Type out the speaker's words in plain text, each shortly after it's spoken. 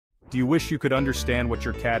Do you wish you could understand what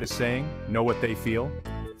your cat is saying, know what they feel?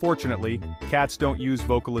 Fortunately, cats don't use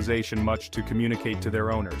vocalization much to communicate to their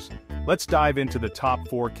owners. Let's dive into the top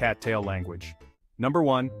 4 cat-tail language. Number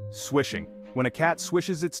 1, swishing. When a cat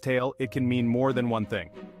swishes its tail, it can mean more than one thing.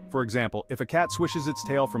 For example, if a cat swishes its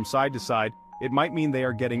tail from side to side, it might mean they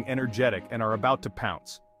are getting energetic and are about to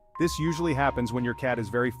pounce. This usually happens when your cat is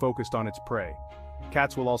very focused on its prey.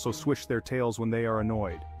 Cats will also swish their tails when they are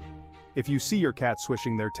annoyed. If you see your cat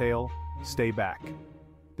swishing their tail, stay back.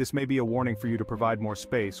 This may be a warning for you to provide more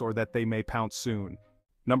space or that they may pounce soon.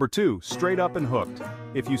 Number 2, straight up and hooked.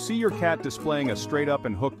 If you see your cat displaying a straight up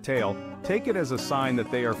and hooked tail, take it as a sign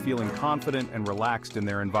that they are feeling confident and relaxed in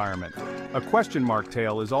their environment. A question mark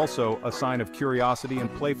tail is also a sign of curiosity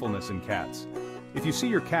and playfulness in cats. If you see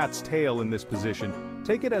your cat's tail in this position,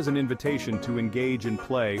 take it as an invitation to engage in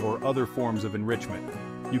play or other forms of enrichment.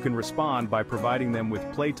 You can respond by providing them with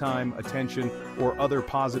playtime, attention, or other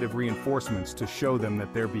positive reinforcements to show them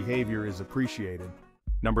that their behavior is appreciated.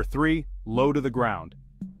 Number 3, low to the ground.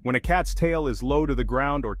 When a cat's tail is low to the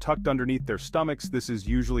ground or tucked underneath their stomachs, this is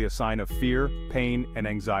usually a sign of fear, pain, and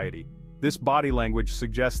anxiety. This body language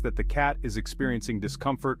suggests that the cat is experiencing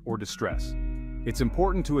discomfort or distress. It's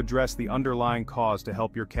important to address the underlying cause to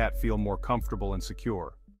help your cat feel more comfortable and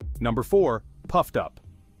secure. Number 4, puffed up.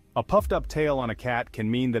 A puffed up tail on a cat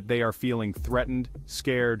can mean that they are feeling threatened,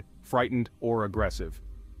 scared, frightened, or aggressive.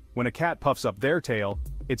 When a cat puffs up their tail,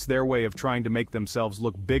 it's their way of trying to make themselves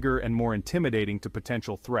look bigger and more intimidating to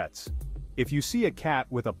potential threats. If you see a cat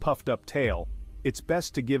with a puffed up tail, it's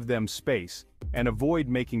best to give them space and avoid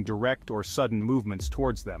making direct or sudden movements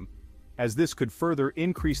towards them, as this could further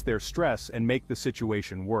increase their stress and make the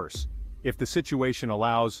situation worse. If the situation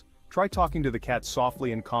allows, try talking to the cat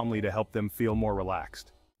softly and calmly to help them feel more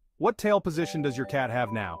relaxed. What tail position does your cat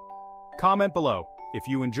have now? Comment below. If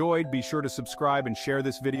you enjoyed, be sure to subscribe and share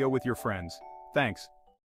this video with your friends. Thanks.